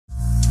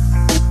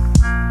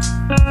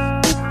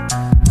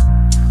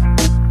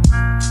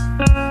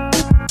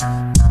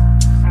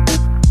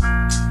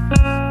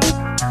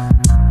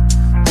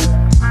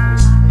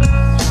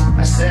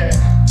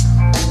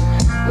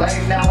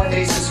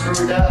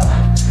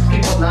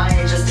People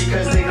lying just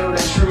because they know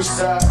the truth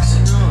sucks.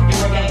 You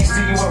a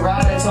gangster, you a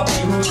rider, tell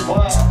me who's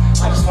what.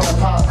 I just wanna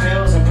pop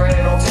pills and pray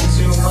it don't take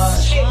too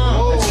much.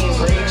 The team's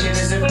raging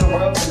as if the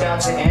world's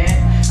about to end.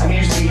 I'm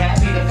usually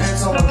happy,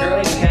 depends on what girl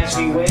you catch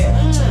me with.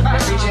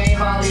 Every Jane,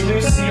 Molly,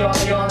 Lucy, all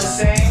y'all the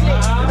same.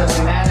 It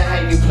doesn't matter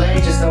how you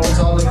play, just know it's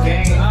all a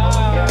game.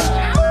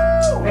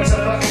 Make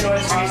some fucking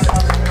noise for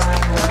yourself.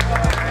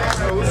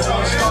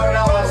 Started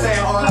out by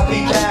saying R.I.P.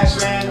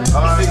 Cash, man.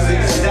 This is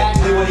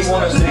exactly what he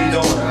wants us to be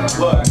doing.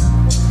 Look,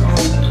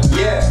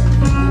 yeah,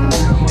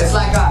 it's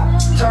like I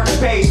turn the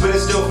page, but it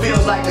still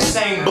feels like the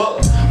same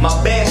book. My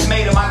bed's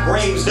made and my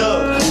grave's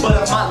dug.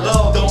 But if my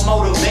love don't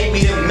motivate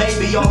me, then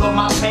maybe all of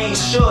my pain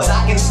should.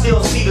 I can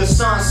still see the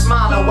sun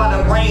smiling while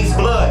the rain's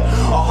blood.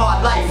 A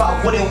hard life,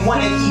 I wouldn't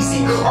want it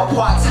easy. Our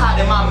parts hot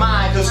in my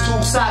mind, cause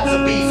two sides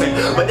are beefing.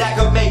 But that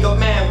could make a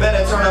man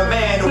better turn a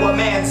man to a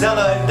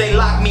manzella. If they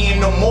lock me in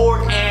the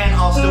morgue, and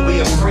I'll still be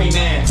a free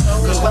man.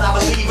 Cause what I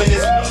believe in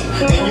is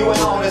me, and you and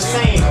all the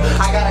same.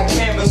 I got a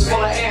canvas full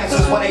of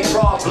answers where they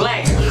draw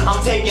blank.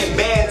 I'm taking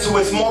bad to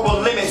its moral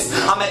limits.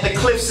 I'm at the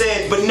cliff's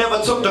edge, but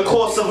never took the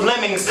course of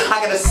lemmings.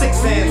 I got a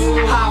sixth sense,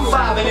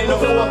 high-fiving in the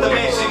fourth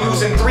dimension,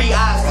 using 3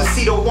 eyes to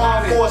see the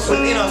one force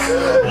within us.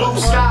 Luke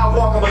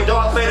Skywalker, but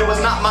Darth Vader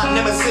was not my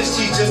nemesis.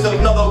 She's just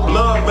another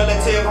blood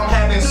relative I'm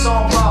having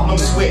some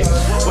problems with.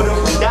 But if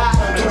we die,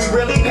 do we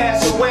really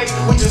pass away?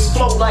 We just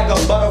float like a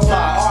butterfly.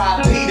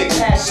 R.I.P. to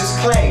Cassius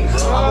Clay.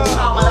 I'm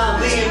Muhammad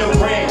Ali in the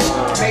ring.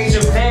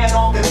 Major Van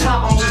off the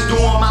top, I'm just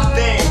doing my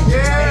thing.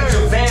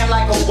 Major Van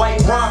like a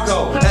white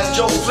Bronco. That's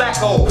Joe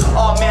Flacco.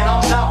 Oh man,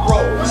 I'm not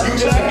broke. You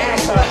just an act.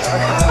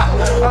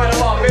 Alright,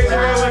 come on, Major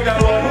Van, we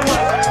got one.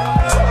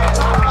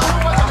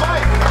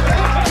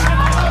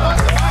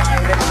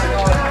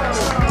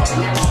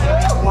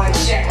 One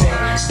check,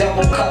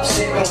 double cup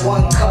sipping,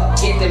 1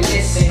 cup, get the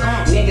missing.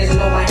 Niggas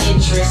know my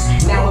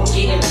interest, now I'm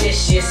getting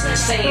vicious,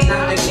 saying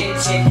I'm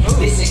demented.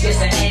 This is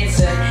just an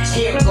answer,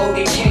 here go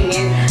the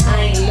kingin'.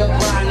 I ain't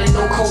LeBron and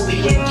no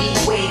Kobe and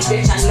D-Wade.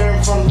 Bitch, I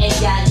learned from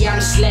AI, yeah,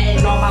 I'm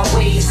slatting all my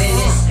ways in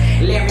this.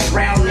 Larry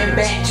Brown and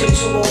back to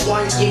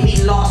 201, get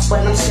me lost,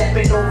 but I'm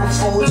stepping over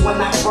foes when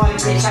I run,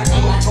 bitch. I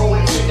think I go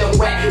into the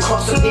wreck,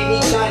 cross a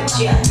Benny gun,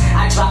 yeah.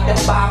 I drop the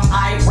bomb,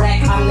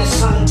 Iraq, I'm the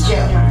sun,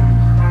 yeah.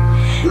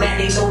 Now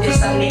they know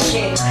this, I'm the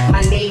king.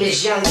 My name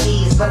is Young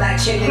Ease, but I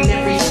chillin'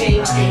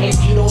 everything.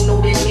 If you don't know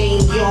the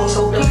name, you don't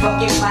know the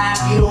fucking vibe.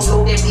 You don't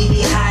know that we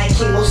be high.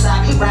 King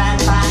Wasabi ride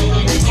by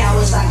in the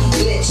Kawasaki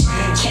glitch.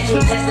 Catch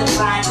me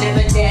testify,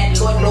 never dead.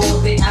 Lord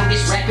knows that I'm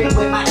just rapping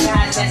with my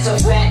guys, that's a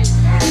fact.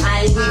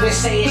 I ain't even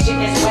saying shit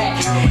that's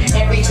whack.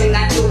 Everything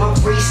I do, I'm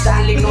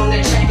freestyling on the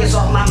track. It's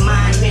off my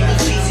mind. Many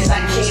faces I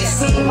can't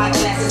see. My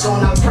glasses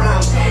on, I'm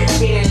prime.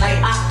 Feeling like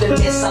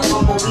Optimus, I'm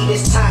humble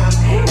this time.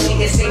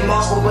 Niggas say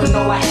Marvel, but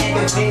no, I had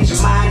to avenge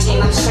mine.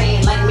 And I'm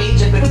saying like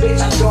Major, but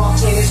bitch, I'm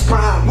Dolph in his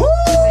prime.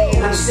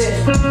 Saying I'm sick,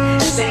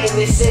 saying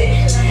it's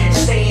it.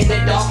 Saying the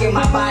dog in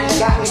my body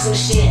got me some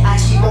shit. I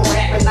keep on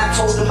rapping, I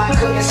told him I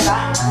couldn't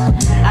stop.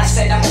 I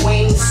said I'm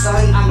Wayne's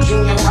son, I'm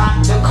Junior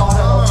Rock, the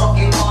Carter, or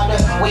fucking Carter.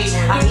 Wait,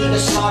 I need a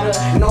slaughter,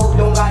 no,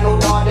 don't got no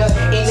daughter.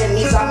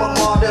 Enemies, I'm a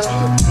martyr.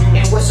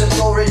 And what's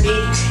authority?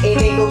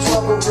 It ain't no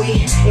trouble,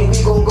 and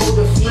we gon' go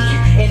defeat.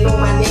 And know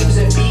my name's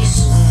a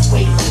beast.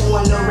 Wait, who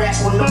wanna rap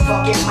on the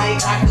fucking mic?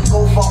 I could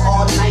go for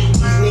all night.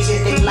 These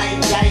niggas, they like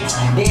yikes.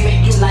 Damn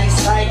it, you like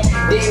sight.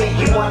 Damn it,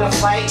 you wanna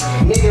fight.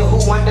 Nigga, who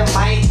want the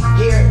mic?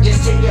 Here,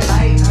 just take your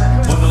life.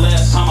 When the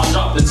last time I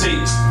dropped the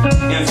tape?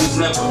 Answers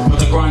never. But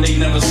the grind ain't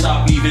never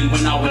stopped, even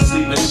when I would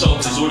sleep in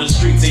shelters. Or the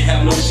streets ain't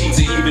have no sheets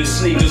or even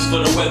sneakers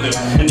for the weather.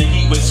 In the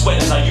heat with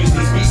sweaters, I use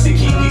these beats to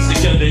keep these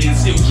together and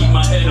still keep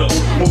my head up.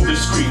 Move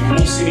discreet,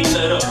 won't see me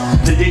let up.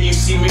 The day you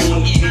see me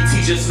on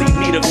EBT, just leave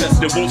me the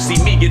festive. Won't see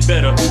me get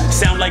better.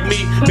 Sound like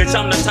me? Bitch,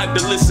 I'm the type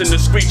to listen to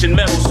screeching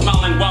metal.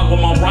 Smiling wild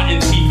with my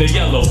rotten teeth are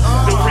yellow.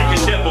 No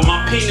freaking devil,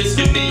 my penis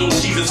can be on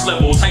Jesus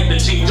level. Type to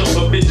change up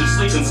a bitch's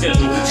sleeping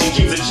schedule. She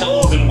dreams of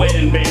cellos and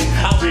wedding bands.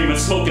 I dream of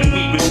smoking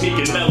weed with Meek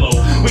and Mellow.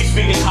 We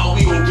speaking how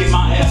we gon' get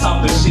my ass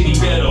out the shitty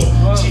ghetto.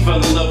 She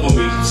fell in love with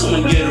me,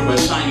 someone get her a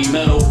shiny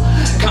medal.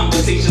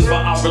 Conversations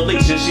about our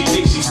relation, she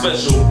thinks she's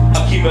special.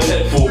 I keep her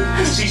head full,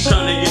 she's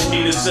trying to get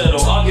me to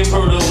settle. I'll give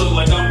her the look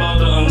like I'm about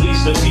to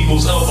unleash the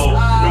people's elbow.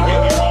 Don't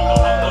get me wrong,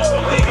 but I love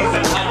the ladies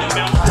and how you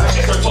bounce.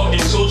 She start talking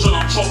children,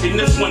 I'm talking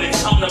this when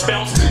it's time to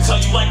bounce. Tell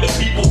you like the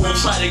people who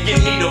try to get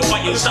me to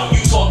fight and shout.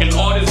 You talking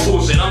all this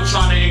bullshit, I'm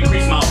trying to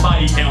increase my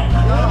body count.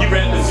 You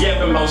rappers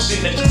yapping about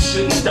shit that you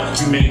shouldn't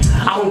document.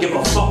 I don't give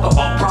a fuck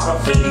about Prada,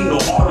 Fendi, no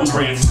Autumn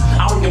brands.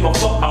 I don't give a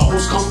fuck about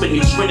whose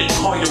companies rented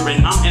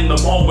hiring. I'm in the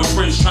mall with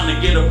friends trying to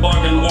get a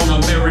bargain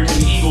on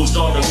American Eagle's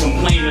daughter,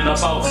 complaining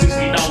about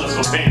 $60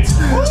 for pants.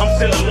 I'm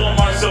still at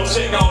Walmart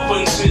self-checkout,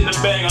 putting shit in the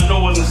bag. I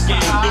know it's a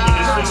scam, doing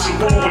this pushing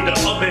bull with the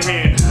other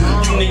hand.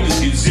 You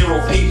niggas get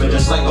 0 paper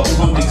just like a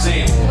punk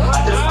exam.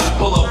 I just might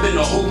pull up in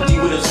a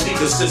hoopty with a stick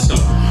the system.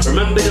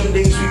 Remember them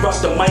days we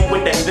rocked the mic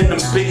with that venom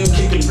spitting,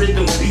 kicking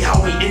rhythms, be how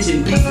we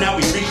ending beef. Now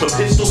we reach for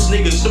pistols.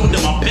 Niggas knew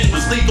that my pen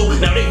was legal,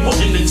 now they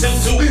wouldn't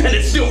attempt to, and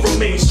it still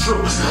remains true.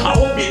 I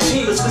hope your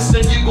team is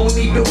listening. You gon'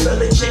 need Bill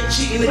Belichick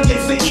cheating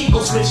against the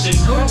Eagles missions.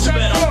 Too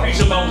bad I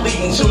preach about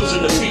leading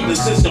children to beat the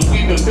system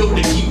we've been built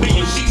to keep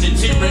being sheep to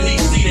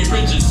tyranny. See they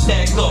riches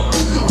stacked up,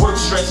 work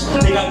stress.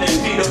 They got their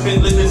feet up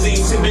in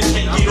limousines, sipping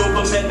can't get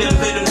over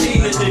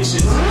methamphetamine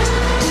addictions.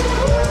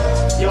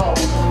 Yo,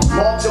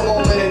 walk the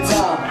moment in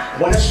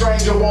time when a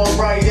stranger walked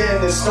right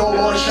in and stole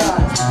our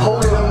shine.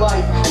 Holding a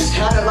mic, it's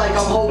kinda like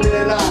I'm holding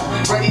an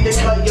eye, ready to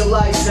cut your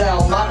lights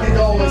out. My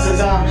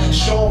condolences, I'm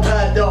Sean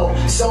Paddo.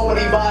 So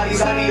many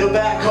bodies, I need a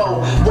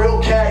backhoe.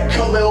 Real cat,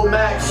 Khalil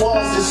Mack,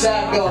 falls to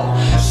Sacco.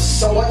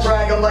 So I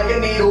drag him like a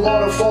needle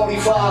on a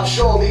 45.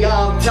 Surely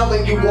I'm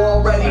telling you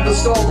already the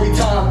story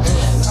time.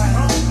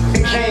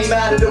 It came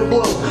out of the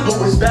blue,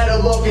 who was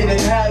better looking and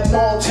had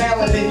more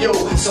talent than you.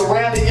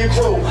 Surrounding your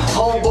crew,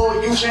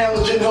 homeboy, you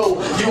challenging who?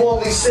 You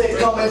only sick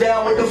coming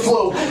down with the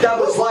flu. That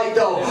was light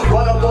though.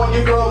 Run up on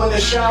your girl in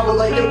the shower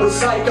like it was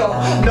psycho.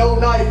 No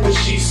knife, but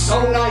she's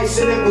so nice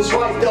and it was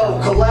right though.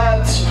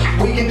 Collabs,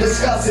 we can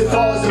discuss it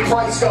far as the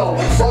price go.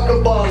 Fuck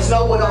a buzz,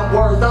 know what I'm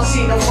worth, I've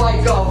seen the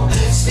fight go.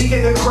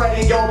 Speaking of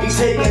credit, y'all be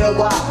taking a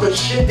lot, but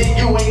shit that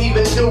you ain't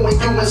even doing,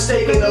 you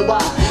mistaken a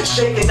lot.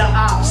 Shaking the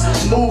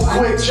ops, move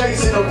quick,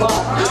 chasing a bot.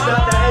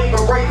 Not the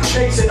haven rape,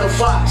 chasing a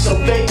fox. A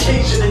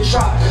vacation and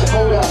trot.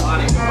 Hold up.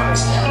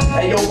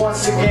 Hey yo,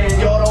 once again,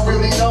 y'all don't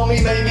really know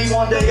me. Maybe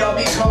one day I'll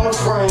become a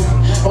friend,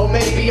 or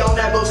maybe I'll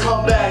never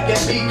come back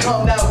and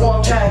become that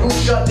one cat who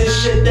shut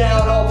this shit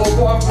down off of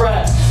one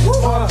rap.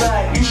 Fun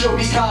fact, you should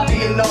be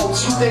copying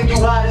notes. You think you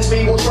hot as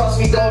me? Well, trust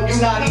me, dog, you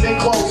not even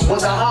close.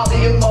 Was a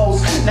hobby at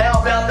most. Now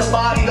I'm about to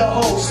body the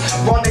host.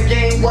 Run the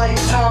game like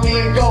Tommy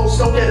and Ghost.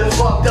 Don't get it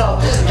fucked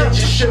up. Get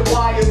your shit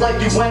wired like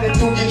you went and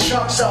threw your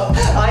chucks up.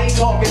 I ain't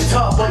talking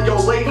tough, but yo,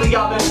 lately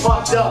I've been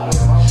fucked up.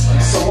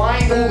 So I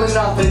ain't moving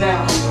nothing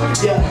now.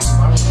 Yeah,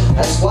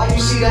 that's why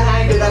you see the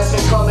anger that's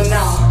been coming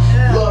out.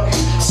 Look,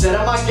 said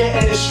am I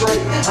getting it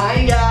straight? I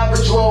ain't your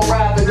average little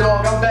rapper,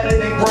 dog, I'm better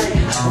than great.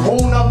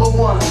 Rule number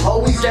one,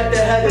 always get the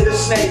head of the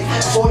snake,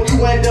 before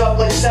you end up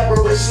like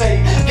Severus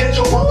Snape. Get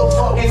your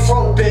motherfucking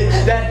throat bit,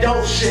 that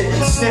dope shit.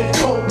 Snip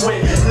coke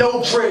with,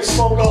 no drip,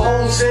 smoke a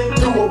whole zip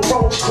through a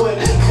roach clip.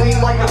 Clean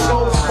like a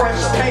ghost,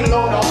 fresh paint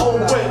on the whole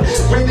whip.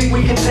 Really,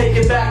 we can take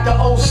it back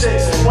to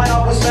 06, when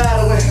I was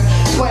battling.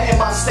 Planting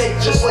my stake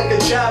just like a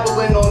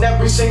javelin. On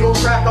every single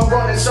track I'm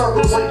running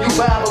circles like you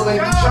battling.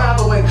 You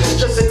traveling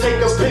just to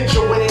take a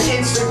picture with an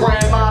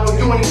Instagram model.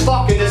 You ain't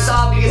fucking, it's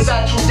obvious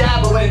that you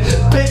dabbling.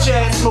 Bitch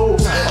ass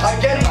moves, I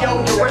get it yo,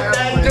 you rip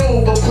that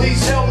dude, but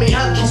please tell me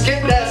how'd you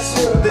get that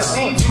smooth? The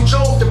scenes you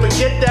chose to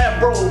forget that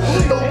bro.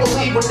 Don't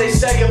believe what they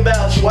say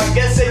about you, I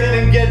guess they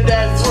didn't get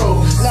that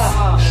through.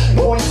 Nah,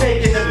 point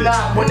taking a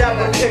knot,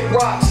 whatever, kick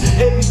rocks.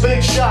 Hitting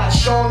big shots,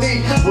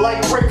 Shawnee like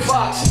Rick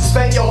Fox.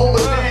 Spend your whole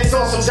advance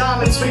on some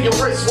diamonds for your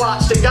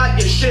wristwatch. They got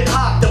your shit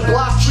hot, the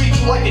block treat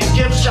you like a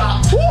gift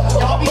shop.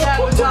 Y'all be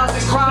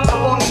advertising crimes up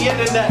on the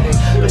internet,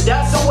 but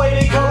that's the way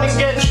they come and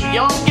get you.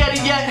 Y'all don't get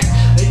it yet,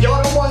 and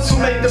y'all the ones who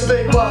make the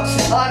big bucks.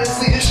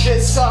 Honestly, this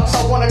shit sucks,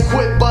 I wanna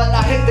quit, but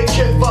I hit the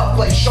kid up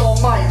like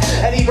Shawn Mike.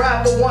 Any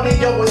rapper wanna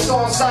yo, it's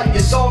on site,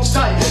 your song's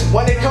tight.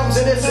 When it comes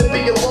to this, it'll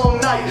be a long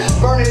night.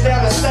 Burning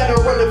down the center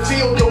of the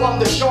field, yo, I'm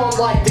the Shawn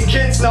like. The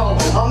kids know,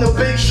 I'm the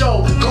big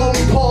show, call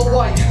me Paul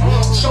White.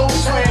 Show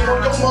slam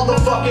on your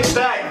motherfucking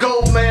back.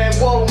 Go man,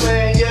 whoa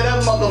man, yeah,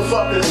 that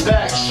motherfucker's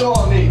back.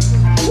 Shawnee.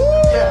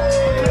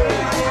 Yeah.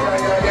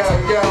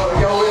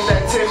 Yo, where's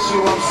that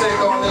tissue? I'm sick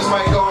on this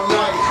mic all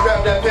night.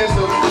 Grab that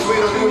pistol, cause we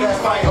don't do that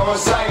fight on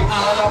sight.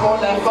 And I'm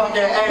on that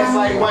fucking ass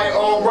like white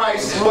on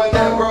rice. But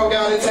that bro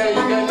gotta tell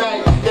you good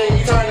night. Yeah,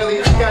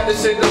 eternally, got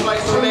this shit to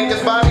fight through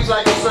niggas' bodies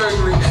like a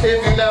surgery.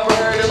 If you never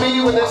heard of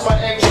me, well, this my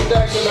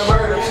introduction to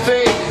murder.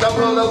 Fiend, I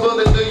pull a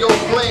bullet through your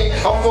spleen.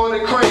 I'm for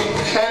the cream,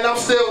 and I'm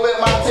still with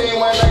my team.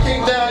 When I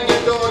kick down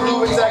your door,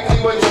 do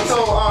exactly what you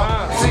told.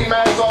 See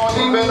man's on,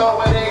 even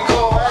though it ain't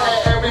cold. I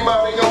had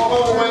everybody on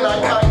hold when I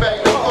cock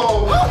back the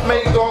pole.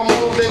 Make gon'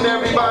 move, then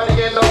everybody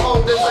in the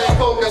hole. This ain't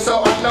focus,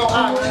 so I know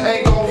I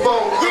ain't gon'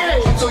 fold.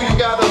 So you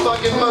got a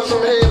fucking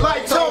mushroom head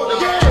like Tony.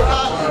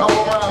 I'm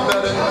around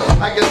better,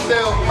 I can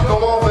still go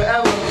on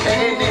forever.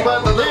 And any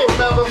mother little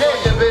never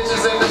fucking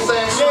bitches in the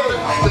same sweater,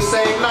 the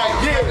same night.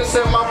 Just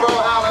send my bro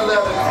out a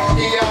letter.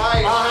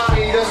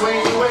 That's when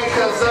you win,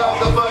 cause of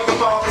the fucking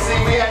policy.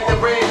 We had to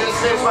bring this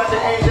bitch by the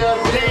end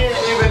of the day.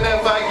 Even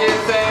if I get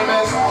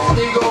famous,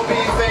 he gon' be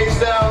face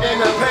down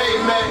in the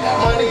pavement.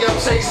 Money I'm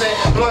chasing,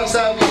 blunts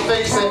I be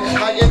facing.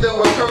 How you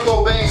doing? Kurt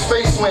Cobain's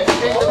face went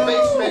in the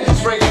basement.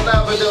 Spraying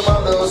lavender,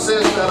 my little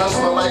sister. I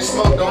smell like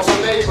smoke on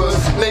some neighbors.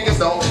 Niggas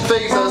don't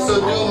phase us,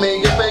 so do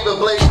me your favor.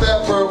 Blaze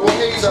that purple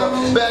hazer.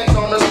 Bags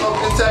on the smoke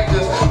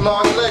detectors.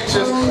 Long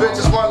lectures.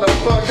 Bitches wanna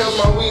fuck cause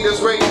my weed is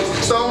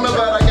racist. So I'm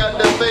about I got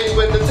that fade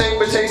with the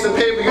taper chasing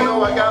paper. You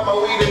know I got my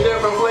weed in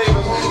different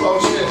flavors. Oh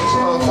shit,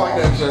 oh fuck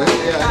that shit.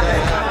 Yeah.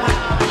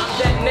 I'm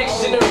that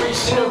next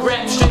generation of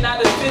rap straight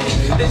out of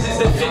Philly. This is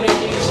the Philly.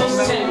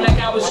 Just tap like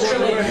I was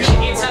drilling.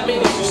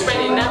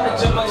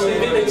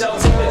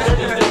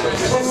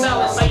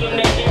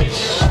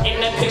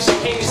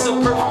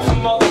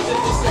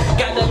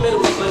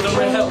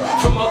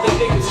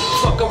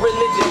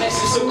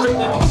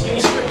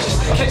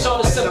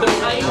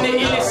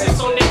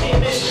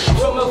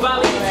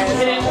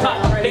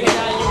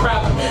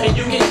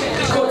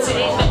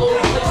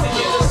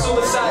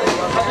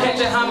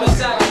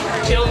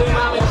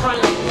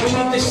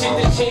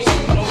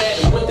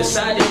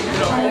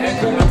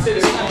 to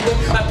the side.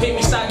 I pay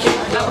me sidekick.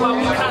 That's why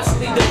we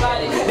constantly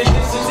divided. The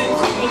distance is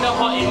between the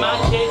heart and my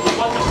head. You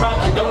want the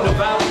problem, don't the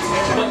violence.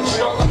 But the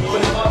struggle,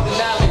 but all the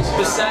knowledge.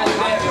 Besides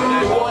that,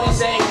 the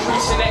waters are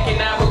increasing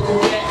economical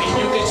gap. And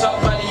you can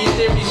talk about your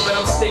theories, but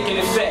I'm sticking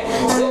to fact.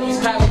 Studies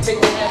power take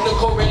the have no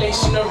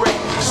correlation or rate.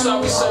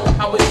 Sorry, sir,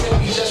 I would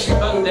simply just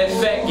rebuttal that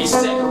fact. Get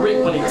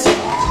separate when it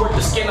takes. Work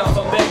the skin off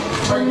her back.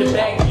 Burn the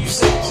bag you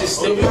sex. And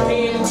still be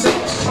paying the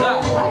tax.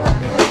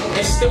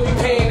 And still be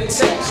paying the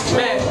tax.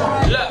 Man,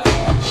 look.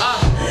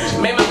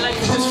 Man, my life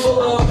is just full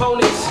of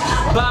opponents.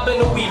 Bobbing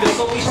the weave, it's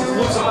always just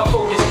losing my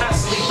focus.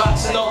 Constantly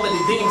boxing all of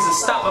the demons and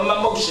stopping my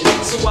motion.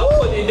 So I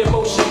put it in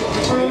motion.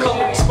 Come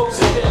and expose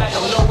it, feel like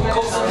I'm Nova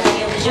Coaster.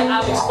 Area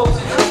I'll expose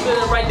it. Spit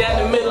it right down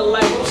the middle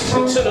like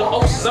to the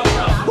oceans. I'm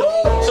not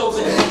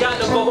chosen. Got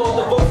to go hold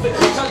the boat.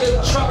 Tell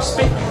the truck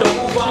spit. The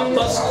move I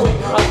bust quick.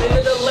 I'm into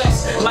the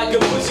less like a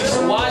pussy.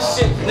 So why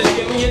shit? Just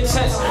give me a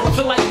test.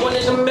 Feel like one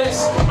of the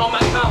best. All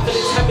my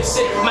confidence, heaven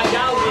sit. My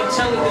gallery and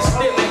telling the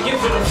still and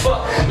giving a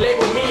fuck.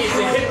 Label me as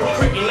a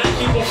hypocrite and I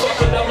keep on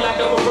fucking up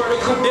like I'm a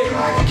vertical dick.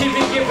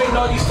 Giving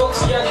all these folks,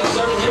 yeah, they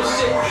deserve your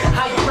shit.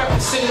 How you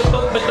represent the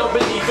book but don't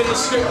believe in the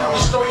script.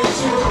 Destroying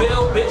to the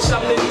bill, bitch,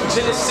 I'm the new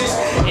Genesis.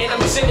 And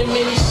I'm sending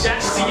many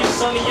shots to your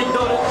son and your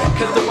daughter.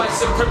 Cause the white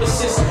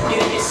supremacists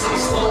get in your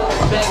city slow.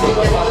 Back to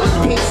the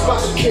pink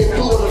spots, kid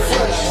blue in the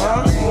flesh.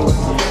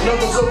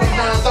 Numbers over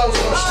 9,000,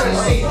 I'm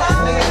stressed. See,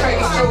 nigga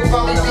cracking joke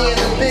about me being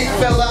a big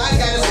fella. I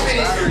gotta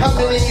spit it. I'm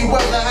in you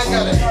well now. I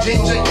gotta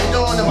ginger get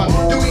on and my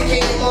Dewey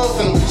came off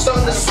and I'm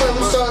starting to swim,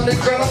 I'm starting to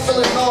drown, I'm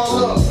feeling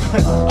all up.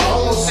 I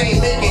almost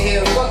ain't making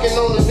here, fucking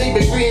on the big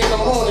 3 in the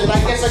morning. I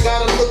guess I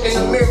gotta look in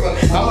the mirror.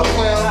 I'm a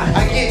clown,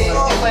 I get it,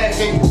 I'm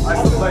laughing.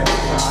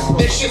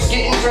 This shit's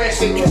getting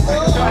drastic.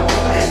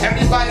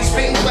 Everybody's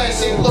spitting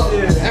plastic, look.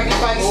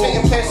 Everybody's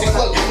spitting plastic,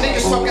 look.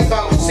 Niggas talking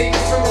about saving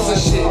turtles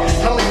and shit.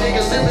 I'm a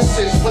nigga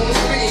lyricist. When I'm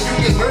spitting, you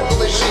get nervous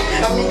and shit.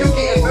 I mean, you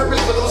getting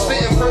nervous, but I'm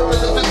spitting purple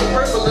and the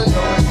purple.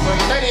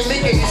 That ain't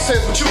make any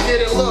sense, but you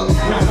get it, look.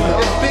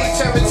 It's Big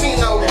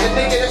Tarantino. The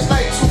nigga that's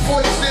like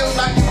 240 still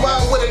knock you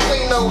out with a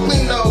clean no.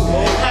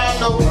 I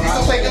know. Used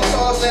to play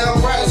guitars, now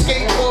I'm riding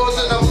skateboards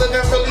and I'm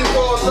living really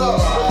raw, look.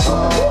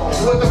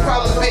 What the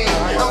problem be?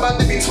 I'm about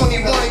to be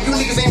 21, you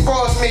niggas ain't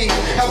frost me.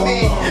 I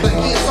mean, like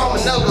getting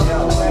salmonella.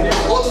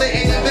 Or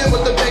letting it in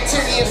with the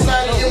bacteria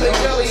inside of your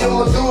belly. I'm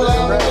a dude,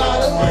 I'm a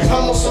glider.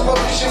 I'm on some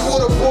other shit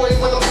with a boy.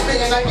 When I'm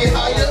spitting, I get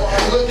higher.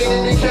 Looking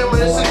in the camera,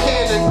 it's a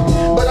cannon.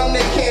 But I'm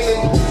Nick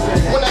Cannon.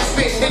 When I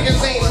spit,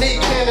 niggas ain't Nick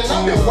Cannon.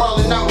 I've been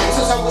wildin' out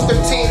since I was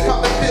 13,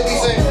 popping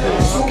pillies and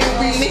smoking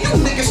weed.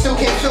 Niggas still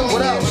can't feel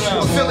me.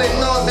 I'm feeling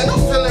numb and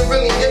I'm feeling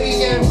really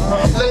icky. And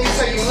let me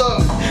tell you,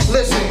 look,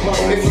 listen,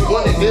 if you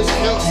want a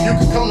discount, you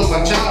can come to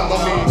my job. I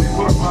mean,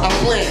 I'm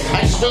playing,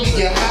 I just really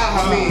get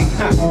high. I mean,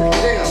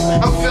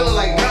 damn, I'm feeling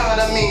like God.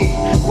 I mean,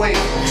 wait,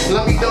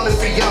 let me dumb it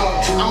for y'all.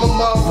 I'm a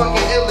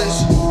motherfucking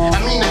illest. I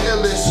mean the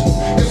illest.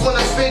 Cause when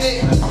I spit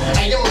it,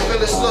 I am a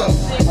illest. Look,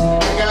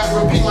 I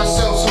gotta repeat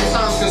myself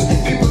sometimes cause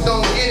people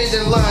don't get it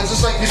in lines.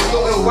 It's like you're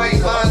spilling white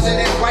lines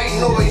and that white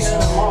noise.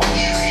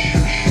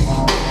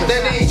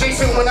 That ain't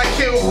Jason when I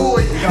kill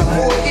Boyd. 4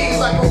 E's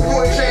like a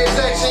Roy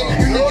transaction.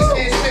 You niggas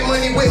can't spend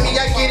money with me,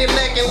 I get it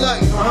lacking. Look,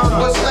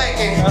 what's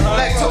lacking?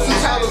 Lactose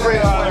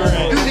intolerant.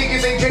 You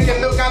niggas ain't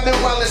drinking milk, I've been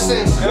wildin'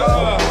 since.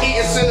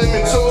 Eating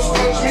cinnamon toast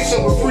crunch, me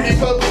some with fruity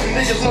pebbles. You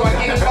niggas know I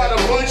get about a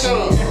bunch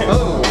of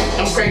them.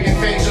 I'm cracking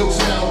fake jokes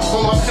now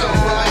for myself.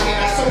 Well,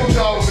 I told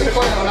y'all I was a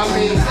clown. I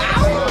mean,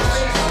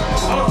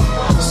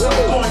 so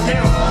going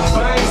down,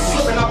 but I ain't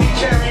slipping, I'll be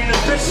carrying the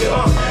pistol,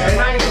 and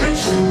I ain't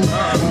bitching.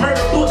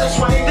 Murder bull, that's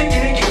why they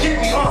thinking they can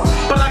get me,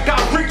 but I got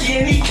Ricky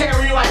and he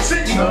carrying like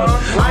 50,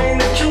 I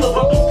ain't a killer,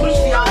 but don't push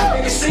me out and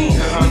make a scene.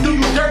 We do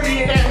you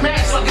dirty in that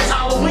mask like it's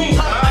Halloween.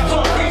 I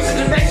talk gangster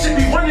cause that shit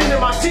be running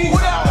in my teeth.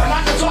 And I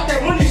can talk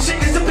that money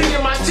shit cause it be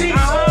in my teeth.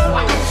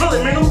 I can feel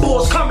it, man, them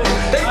bulls coming.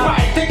 They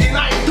probably thinking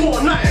I ain't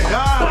doing nothing.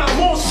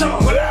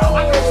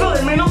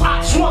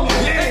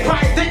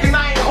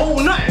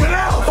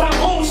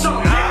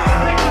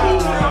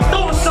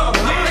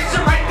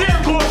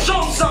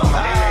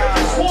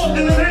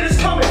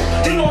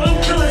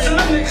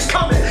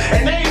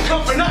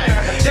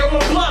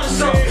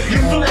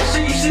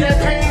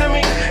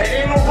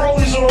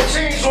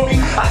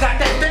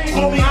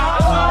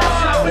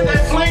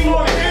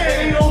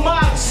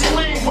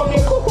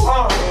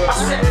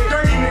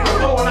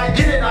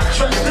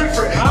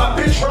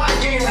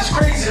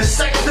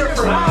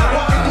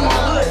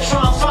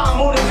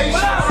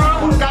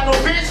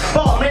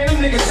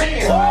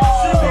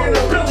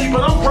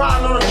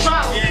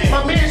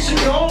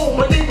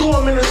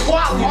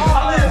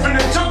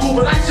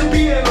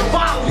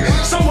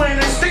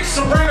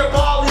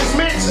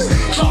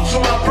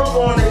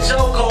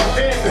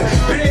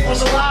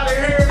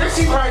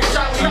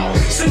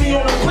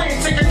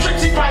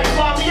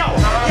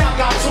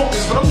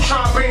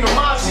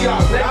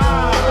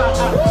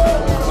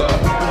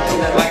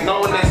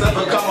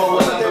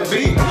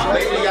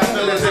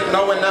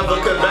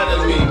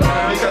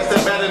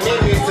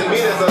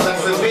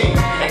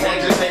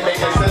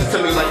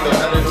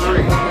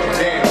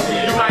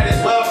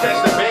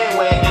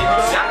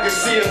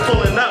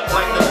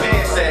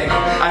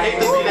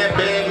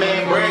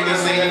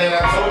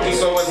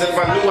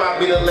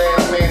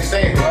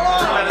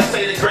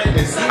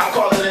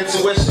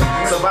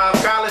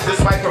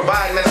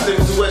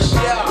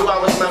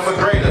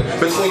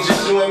 Between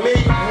just you and me,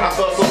 I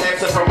felt so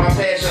absent from my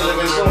passion,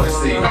 living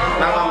fluency.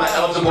 Now I'm an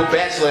eligible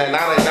bachelor, and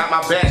I got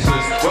my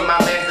bachelor's with my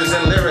master's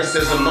in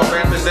lyricism. No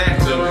rappers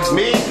after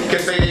me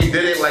can say they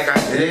did it like I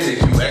did.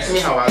 If you ask me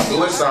how I do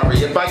it, sorry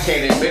if I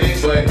can't admit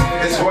it, but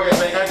it's royal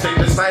and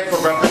Ethik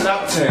Cypher reppin'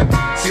 uptown.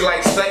 See,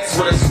 like sex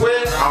with a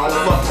square, I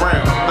don't fuck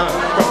round.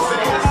 From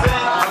city to city,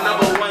 I'm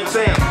number one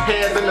town.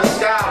 Hands in the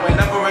sky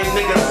whenever a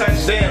nigga touch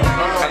down.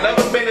 I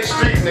never been a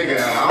street nigga.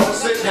 I don't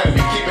sit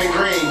heavy, keeping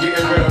green,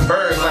 getting rid of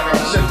birds like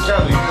I'm Chip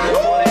Kelly.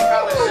 Born in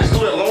college,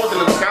 student loans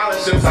and them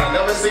scholarships. I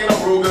never seen a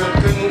Ruger,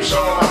 couldn't show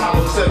them a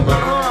hollow tip, but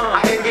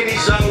I can get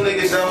these young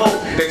niggas the hope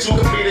that you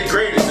can be the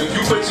greatest if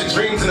you put your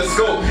dreams in the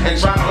scope and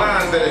drop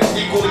lines that are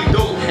equally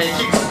dope and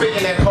keep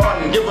spitting that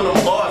hard and giving them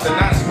bars and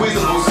not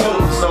squeezing them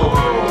soul. So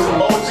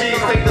OGs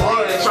take the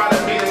lead and try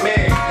to be the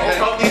man and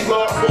help these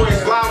lost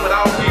boys fly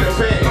without Peter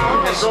Pan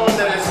and show them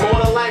that it's more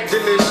to life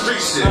than this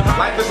street shit.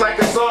 Life is like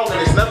a song and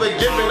it's never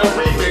given a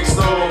remix,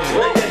 so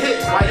make a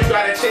hit while you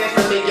got a chance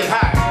to make it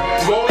hot.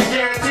 You only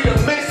guarantee a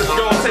mix if you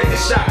don't take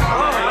a shot.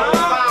 And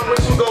only find what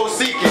you go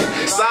seeking.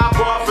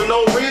 Sidebar for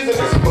no reason,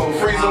 it's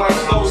freezing like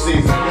snow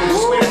season.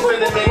 Sweet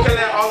cinnamon,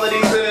 killing all of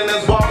these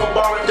synonyms. Bar for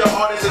bar if your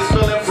artist is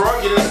feeling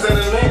froggy, then send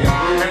them in.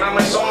 And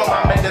I'ma show them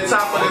I'm at the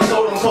top of the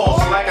totem pole.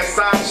 So like a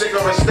side chick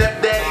or a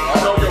stepdaddy,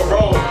 know your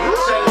role.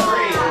 Cheddar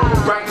green,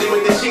 broccoli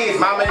with the cheese.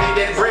 Mama need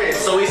that bread,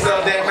 so he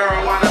sells that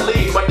marijuana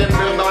leaf. But them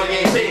bills all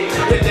he ain't paid.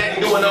 His daddy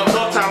doing up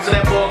no time, so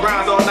that boy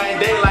grinds all night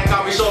and day. Like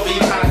I'll be sure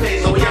he trying to pay,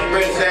 so he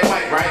upgrades to that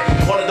white, right?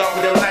 On the dark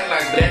with them night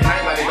lights, but that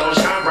night light, they don't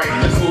shine bright. He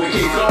just move the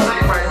keys, so don't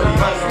take right, but he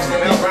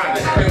hustling, he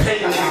grinding. Them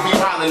hating niggas be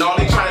wildin', all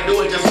they trying to do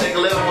is just make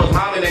a living for his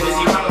mama niggas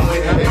he hollering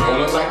with. They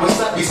roll up like, what's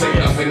up? He say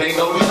nothing, they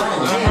know we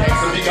lying.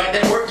 Ask if you got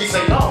that work, he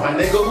say, no, my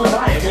nigga, who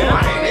lying? Who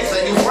lying? They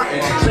say you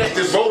frontin'. Snatch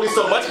this rolling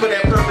so much for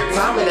that perfect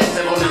timing. That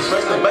said on his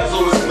wrist, the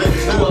bezel was split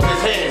through up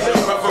his hands.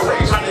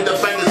 Referee trying to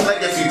defend his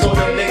legacy,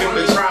 told them niggas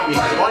to try me.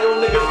 All your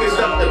niggas get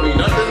stuff to me,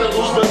 nothing to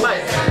lose but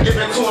life.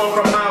 Giving to him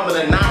from mine with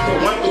a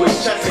 9-for-1 through his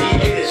chest,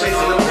 and he ate it,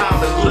 chasing them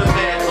comments, threw the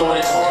math on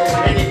it.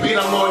 And he beat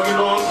him on, you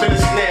know I'm finna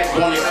snap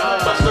on it.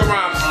 Bust the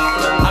rhymes,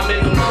 I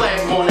make them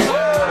clap on it.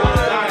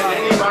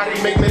 Anybody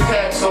make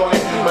mishaps on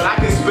it, but I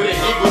can spit an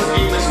eagle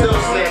scheme and still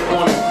snap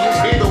on it.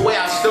 Either way,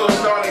 I still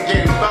start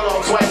again. Fell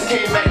off twice,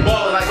 came back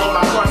ballin' like on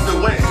my Carson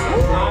Wentz.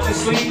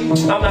 Honestly,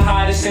 I'm the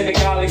hottest in the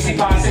galaxy,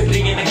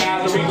 possibly in the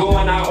gallery,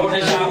 going out on the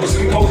jobbers.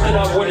 We posted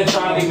up with a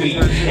trolley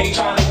beat. Ain't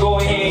trying to go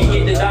ahead and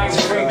get the dogs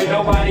free, but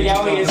nobody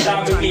out here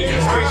stopping me.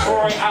 Chris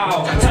Roy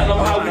out, tell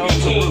them how we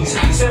be kings.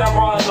 Said I'm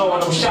rolling on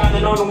them,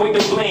 shining on them with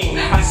the bling.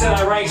 I said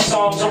I write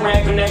songs, I'm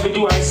rapping, never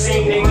do I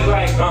sing. They be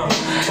like,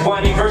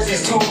 one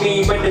verses too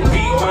mean, but the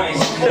beat nice.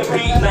 The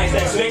beat nice,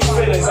 that's mixed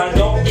feelings, I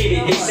don't get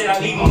it. They said I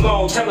leave them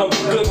alone, tell them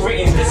good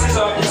written. This is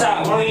off the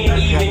top, we ain't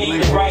even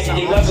need to write it.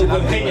 They love it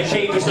when pen and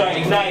paper start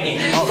igniting,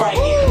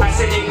 fighting. I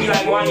said they be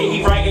like, why did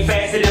he writing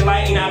faster than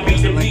lightning? I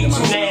beat the beat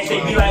too nasty.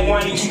 They be like,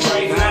 why did you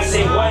trifling? I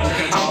said, what?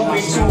 I'm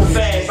moving too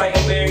fast like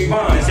I'm Barry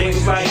Bonds. They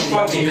was like,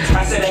 fuck it.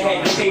 I said I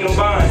had to pay them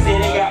bonds.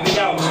 Then they got me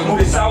out.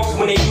 Moved the south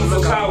when they use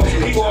a cloud.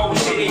 People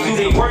always say they do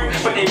their work,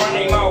 but they run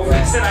their mouth.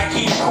 Said I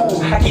keep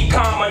cool, I keep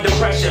calm under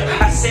pressure.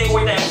 I said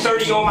with that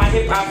 30 on my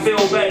hip, I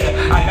feel better.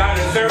 I got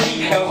a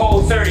 30, a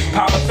whole 30,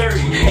 power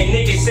 30. And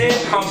niggas said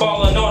I'm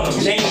balling on them,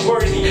 James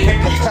Worthy.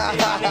 And people say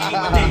my name,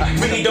 but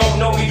they really don't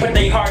know me. Put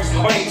their hearts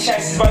on their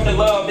chests about the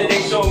love that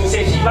they show me.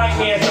 Said she like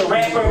me as a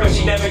rapper, but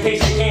she never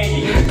tasted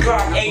candy.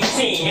 Clock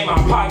 18 in my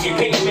pocket,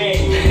 pay man.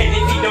 And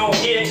if he don't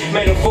get it,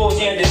 metaphors,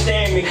 you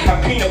understand me. I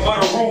peanut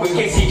butter rule in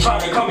case he try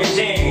to come and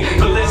jam me.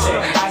 But listen,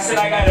 I said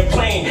I got a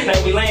plane,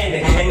 now we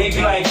landing. And they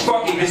be like,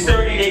 fuck it, it's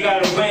 30, they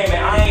got a van.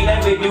 I ain't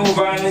never do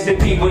violence, the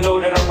people know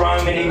that I'm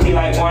rhyming. They be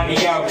like,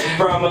 Wani out,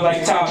 rhyming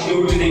like top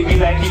noodles. They be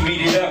like, he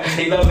beat it up.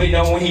 They love it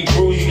now when he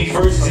bruise you. These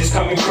verses is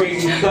coming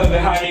crazy. Love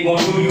it how they gon'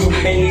 do you.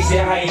 And they say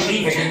how he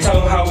leaving. Tell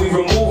them how we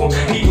remove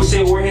him. People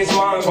say where his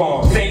mind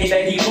gone, thinking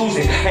that he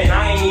losing. And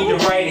I ain't need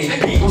to write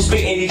it. People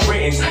spitting these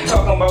writtens,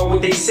 talking about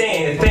what they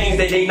saying, the things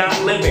that they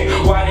not living.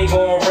 Why they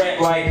gon' rap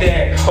like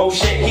that? Oh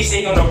shit, he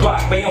say on the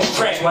block, they don't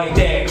track like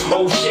that.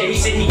 Oh shit, he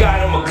said he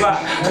got him a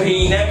Glock, but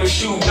he ain't never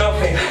shoot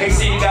nothing. They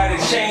say he got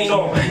his chain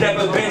on,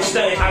 never been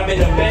stunning. I've been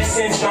the best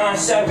since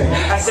 9-7.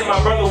 I said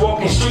my brother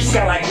walking streets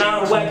got like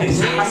 9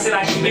 weapons. I said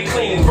I keep it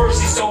clean,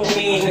 verses so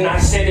mean, and I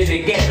said it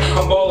again.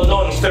 I'm balling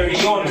on him,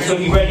 30 on him, so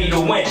he ready to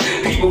win.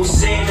 People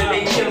saying that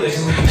they killers,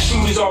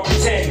 shooters all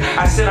pretend.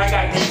 I said I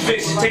got these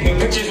bitches, taking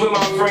pictures with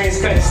my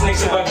friends, cutting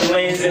snakes about the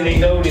lands and they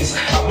notice.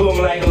 I blew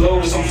them like a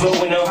lotus, I'm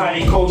flowing up how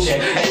they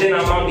coaching. And then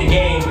I'm out the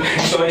game,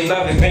 so they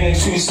love it. Been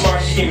too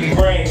smart, she give me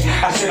brains.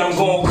 I said I'm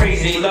going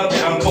crazy, they love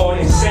it, I'm going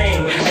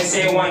insane. I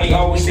said why they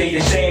always stay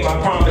the same. I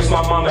promise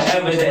my mama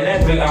ever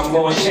that epic, I'm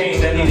going to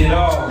change, I need it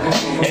all.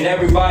 And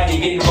everybody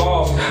get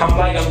involved, I'm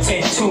like I'm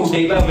 10-2,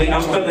 they love it,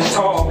 I'm feeling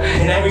tall.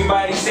 And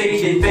everybody say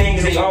they did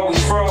things, they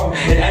always fraud.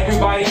 And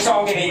everybody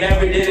talking, they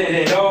never did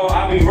it at all.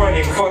 I be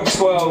running, fuck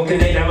 12, cause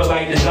they never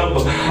like the number.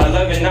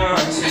 11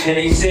 nines, and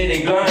they said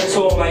they blind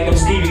to them like I'm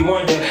Stevie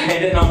Wonder.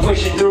 And then I'm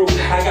pushing through.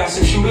 I got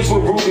some shooters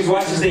with rubies,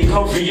 watch as they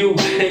come for you.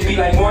 They be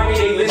like, why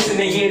they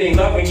listening, yeah, they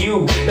loving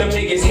you. Them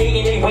niggas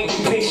hating, they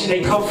waiting patient,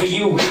 they come for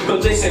you.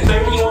 But listen,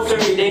 30 on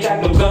 30, they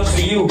got no guns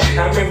for you.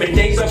 I remember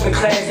days up in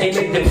class, they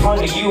make them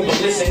fun of you.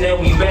 But listen, now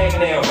we back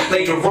now,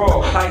 later raw,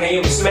 like I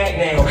am smack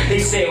now. They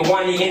said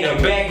Wani in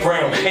the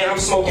background, and I'm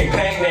smoking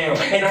pack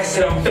now. And I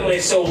said I'm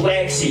feeling so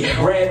laxy,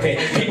 rapping.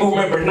 People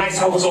remember nights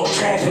I was on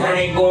trap, and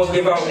I ain't gonna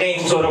give out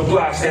names or the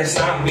blocks, that's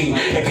not me.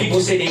 And people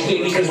say they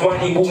hate me cause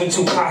Wani moving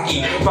too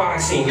cocky.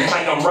 Boxing,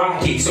 like I'm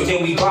Rocky, so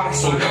then we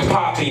boxing,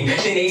 popping.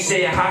 Then they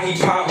said how he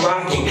pop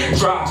locking,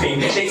 dropping.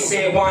 They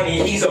said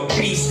Wani, he's a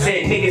beast.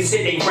 Said niggas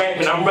said they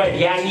rapping, I'm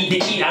ready, I need to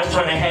eat, I'm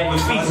trying to have a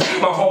feast.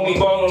 My homie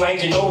ballin' like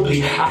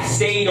Ginobili, I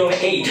stayed on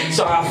the 8,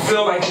 so I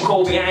feel like I'm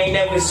Kobe, I ain't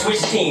never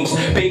switched teams.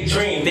 Big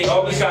dream, they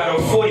always got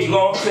a 40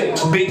 long clip,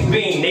 big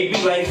beam. They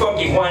be like, fuck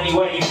it, Wani,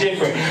 why you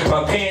different?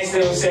 My pants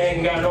still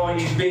sagging, got all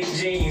these big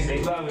jeans,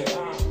 they love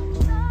it.